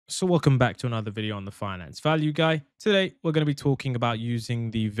So welcome back to another video on the Finance Value Guy. Today, we're going to be talking about using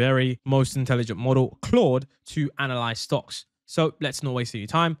the very most intelligent model, Claude, to analyze stocks. So let's not waste any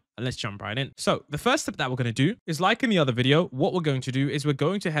time and let's jump right in. So the first step that we're going to do is, like in the other video, what we're going to do is we're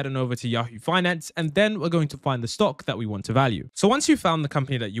going to head on over to Yahoo Finance, and then we're going to find the stock that we want to value. So once you've found the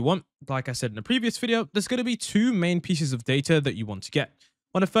company that you want, like I said in the previous video, there's going to be two main pieces of data that you want to get.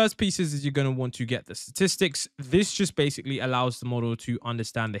 One of the first pieces is you're going to want to get the statistics. This just basically allows the model to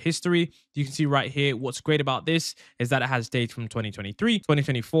understand the history. You can see right here, what's great about this is that it has data from 2023,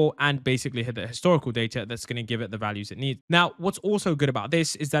 2024, and basically the historical data that's going to give it the values it needs. Now, what's also good about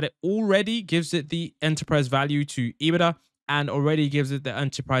this is that it already gives it the enterprise value to EBITDA and already gives it the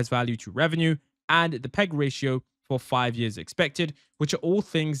enterprise value to revenue and the PEG ratio for 5 years expected, which are all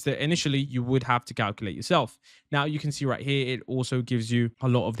things that initially you would have to calculate yourself. Now you can see right here, it also gives you a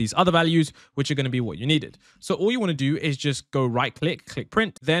lot of these other values, which are going to be what you needed. So all you want to do is just go right click, click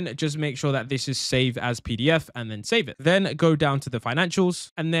print, then just make sure that this is saved as PDF and then save it. Then go down to the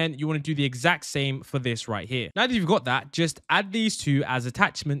financials, and then you want to do the exact same for this right here. Now that you've got that, just add these two as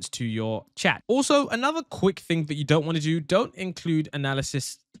attachments to your chat. Also, another quick thing that you don't want to do, don't include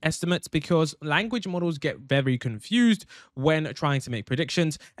analysis estimates, because language models get very confused when trying to make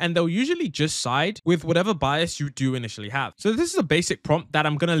predictions, and they'll usually just side with whatever bias you do initially have. So this is a basic prompt that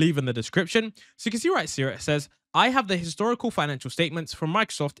I'm going to leave in the description. So you can see right here, it says, I have the historical financial statements from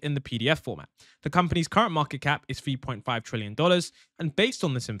Microsoft in the PDF format. The company's current market cap is $3.5 trillion. And based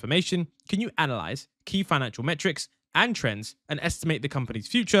on this information, can you analyze key financial metrics and trends and estimate the company's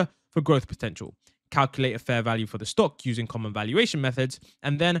future for growth potential? Calculate a fair value for the stock using common valuation methods,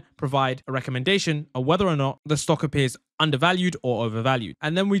 and then provide a recommendation of whether or not the stock appears undervalued or overvalued.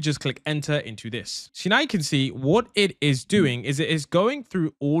 And then we just click enter into this. So now you can see what it is doing is it is going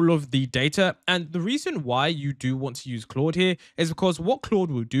through all of the data. And the reason why you do want to use Claude here is because what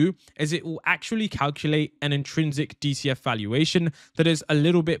Claude will do is it will actually calculate an intrinsic DCF valuation that is a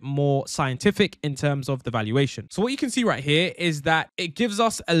little bit more scientific in terms of the valuation. So what you can see right here is that it gives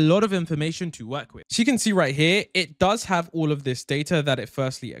us a lot of information to work with. So you can see right here, it does have all of this data that it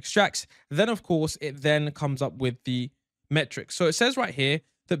firstly extracts. Then of course, it then comes up with the metrics. So it says right here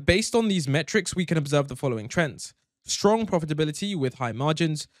that based on these metrics, we can observe the following trends: strong profitability with high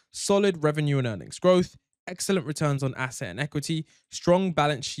margins, solid revenue and earnings growth, excellent returns on asset and equity, strong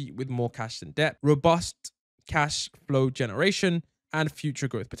balance sheet with more cash than debt, robust cash flow generation, and future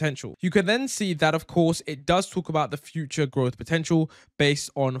growth potential. You can then see that, of course, it does talk about the future growth potential based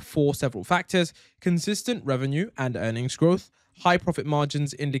on several factors: consistent revenue and earnings growth, high profit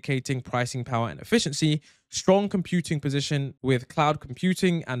margins indicating pricing power and efficiency, strong computing position with cloud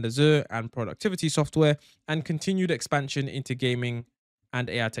computing and Azure and productivity software, and continued expansion into gaming and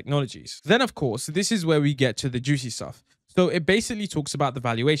AI technologies. Then, of course, this is where we get to the juicy stuff. So it basically talks about the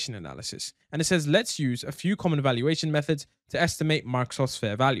valuation analysis, and it says, let's use a few common valuation methods to estimate Microsoft's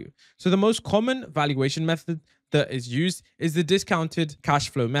fair value. So the most common valuation method that is used is the discounted cash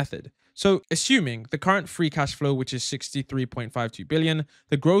flow method. So assuming the current free cash flow, which is 63.52 billion,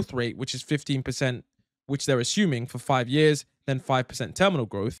 the growth rate, which is 15%, which they're assuming for 5 years, then 5% terminal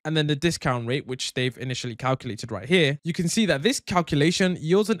growth, and then the discount rate, which they've initially calculated right here, you can see that this calculation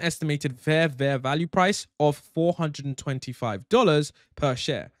yields an estimated fair value price of $425 per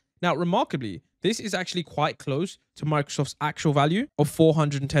share. Now, remarkably, this is actually quite close to Microsoft's actual value of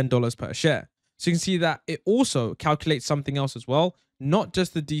 $410 per share. So you can see that it also calculates something else as well, not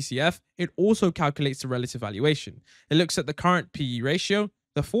just the DCF, it also calculates the relative valuation. It looks at the current PE ratio,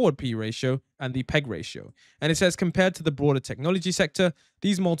 the forward PE ratio, and the PEG ratio. And it says compared to the broader technology sector,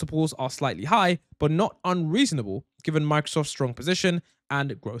 these multiples are slightly high, but not unreasonable given Microsoft's strong position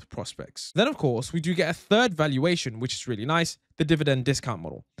and growth prospects. Then, of course, we do get a third valuation, which is really nice, the dividend discount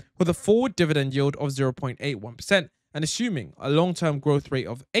model. With a forward dividend yield of 0.81%, and assuming a long-term growth rate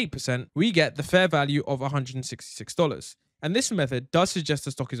of 8%, we get the fair value of $166. And this method does suggest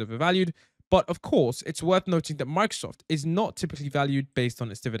the stock is overvalued, but of course, it's worth noting that Microsoft is not typically valued based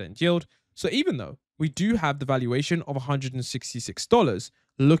on its dividend yield. So even though we do have the valuation of $166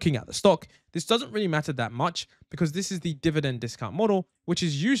 looking at the stock, this doesn't really matter that much because this is the dividend discount model, which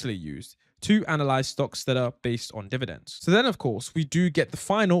is usually used to analyze stocks that are based on dividends. So then, of course, we do get the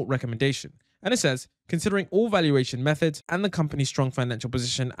final recommendation. And it says, considering all valuation methods and the company's strong financial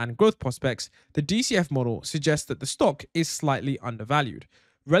position and growth prospects, the DCF model suggests that the stock is slightly undervalued.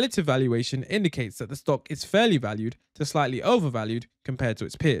 Relative valuation indicates that the stock is fairly valued to slightly overvalued compared to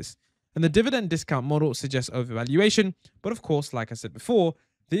its peers. And the dividend discount model suggests overvaluation, but of course, like I said before,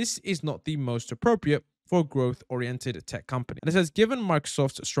 this is not the most appropriate for a growth-oriented tech company. And it says, given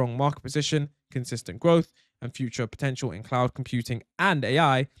Microsoft's strong market position, consistent growth, and future potential in cloud computing and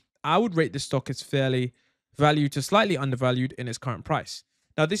AI, I would rate this stock as fairly valued to slightly undervalued in its current price.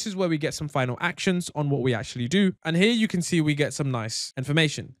 Now, this is where we get some final actions on what we actually do. And here you can see we get some nice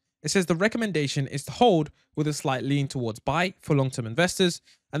information. It says the recommendation is to hold with a slight lean towards buy for long-term investors.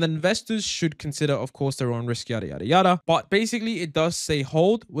 And then investors should consider, of course, their own risk, yada, yada, yada. But basically, it does say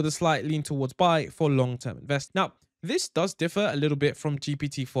hold with a slight lean towards buy for long-term investors. Now, this does differ a little bit from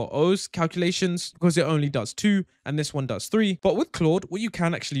GPT-4o's calculations because it only does 2 and this one does 3. But with Claude, what you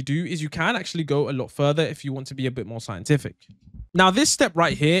can actually do is you can actually go a lot further if you want to be a bit more scientific. Now, this step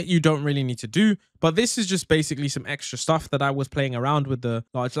right here, you don't really need to do, but this is just basically some extra stuff that I was playing around with the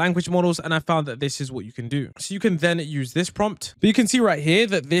large language models, and I found that this is what you can do. So you can then use this prompt, but you can see right here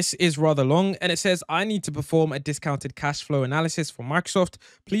that this is rather long, and it says, I need to perform a discounted cash flow analysis for Microsoft.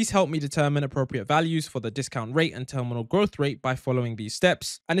 Please help me determine appropriate values for the discount rate and terminal growth rate by following these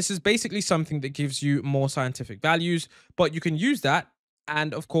steps. And this is basically something that gives you more scientific values, but you can use that.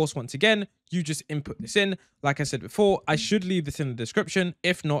 And of course, once again, you just input this in. Like I said before, I should leave this in the description.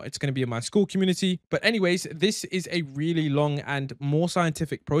 If not, it's going to be in my school community. But anyways, this is a really long and more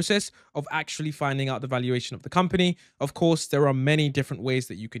scientific process of actually finding out the valuation of the company. Of course, there are many different ways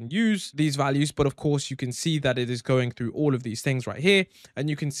that you can use these values, but of course, you can see that it is going through all of these things right here, and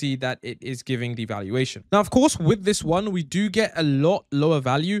you can see that it is giving the valuation. Now, of course, with this one, we do get a lot lower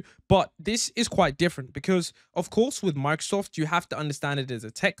value, but this is quite different because, of course, with Microsoft, you have to understand it as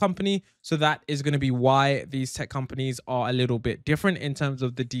a tech company. So that is going to be why these tech companies are a little bit different in terms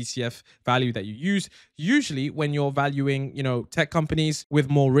of the DCF value that you use. Usually when you're valuing, tech companies with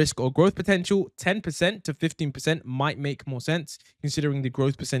more risk or growth potential, 10% to 15% might make more sense considering the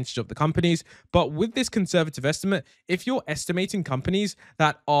growth percentage of the companies. But with this conservative estimate, if you're estimating companies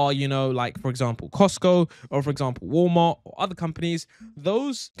that are, like, for example, Costco or, for example, Walmart or other companies,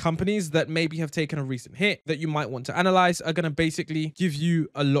 those companies that maybe have taken a recent hit that you might want to analyze are going to basically give you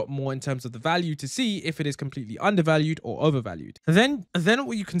a lot more in terms of the value to see if it is completely undervalued or overvalued. Then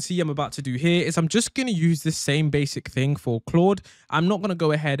what you can see I'm about to do here is I'm just going to use this same basic thing for Claude. I'm not going to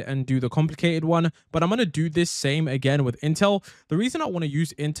go ahead and do the complicated one, but I'm going to do this same again with Intel. The reason I want to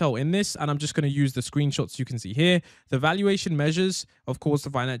use Intel in this, and I'm just going to use the screenshots you can see here, the valuation measures, of course, the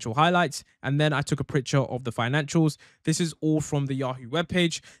financial highlights, and then I took a picture of the financials. This is all from the Yahoo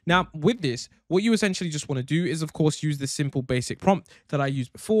webpage. Now, with this, what you essentially just want to do is, of course, use this simple basic prompt that I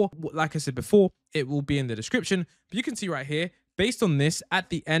used before. Like I said before, it will be in the description. But you can see right here, based on this, at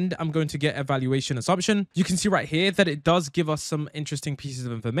the end, I'm going to get a valuation assumption. You can see right here that it does give us some interesting pieces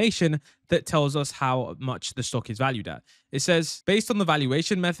of information that tells us how much the stock is valued at. It says, based on the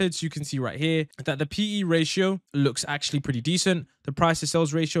valuation methods, you can see right here that the PE ratio looks actually pretty decent. The price to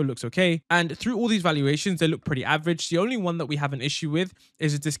sales ratio looks okay. And through all these valuations, they look pretty average. The only one that we have an issue with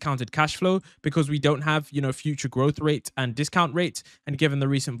is a discounted cash flow because we don't have, future growth rate and discount rate. And given the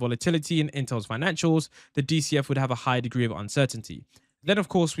recent volatility in Intel's financials, the DCF would have a high degree of uncertainty. Then, of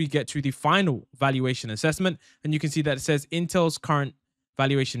course, we get to the final valuation assessment. And you can see that it says Intel's current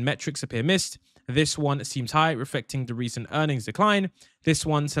valuation metrics appear missed. This one seems high, reflecting the recent earnings decline. This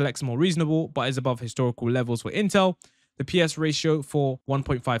one selects more reasonable, but is above historical levels for Intel. The PS ratio for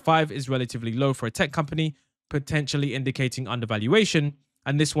 1.55 is relatively low for a tech company, potentially indicating undervaluation.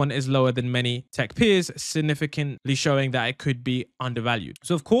 And this one is lower than many tech peers, significantly showing that it could be undervalued.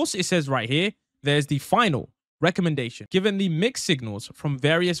 So, of course, it says right here, there's the final recommendation. Given the mixed signals from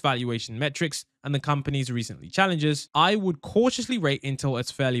various valuation metrics and the company's recently challenges, I would cautiously rate Intel as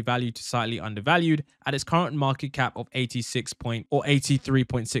fairly valued to slightly undervalued at its current market cap of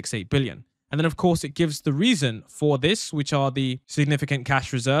 83.68 billion. And then, of course, it gives the reason for this, which are the significant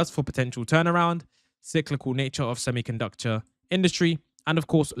cash reserves for potential turnaround, cyclical nature of semiconductor industry, and of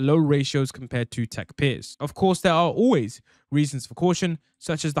course, low ratios compared to tech peers. Of course, there are always reasons for caution,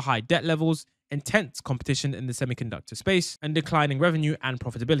 such as the high debt levels, intense competition in the semiconductor space, and declining revenue and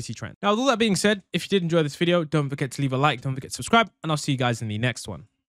profitability trend. Now, with all that being said, if you did enjoy this video, don't forget to leave a like, don't forget to subscribe, and I'll see you guys in the next one.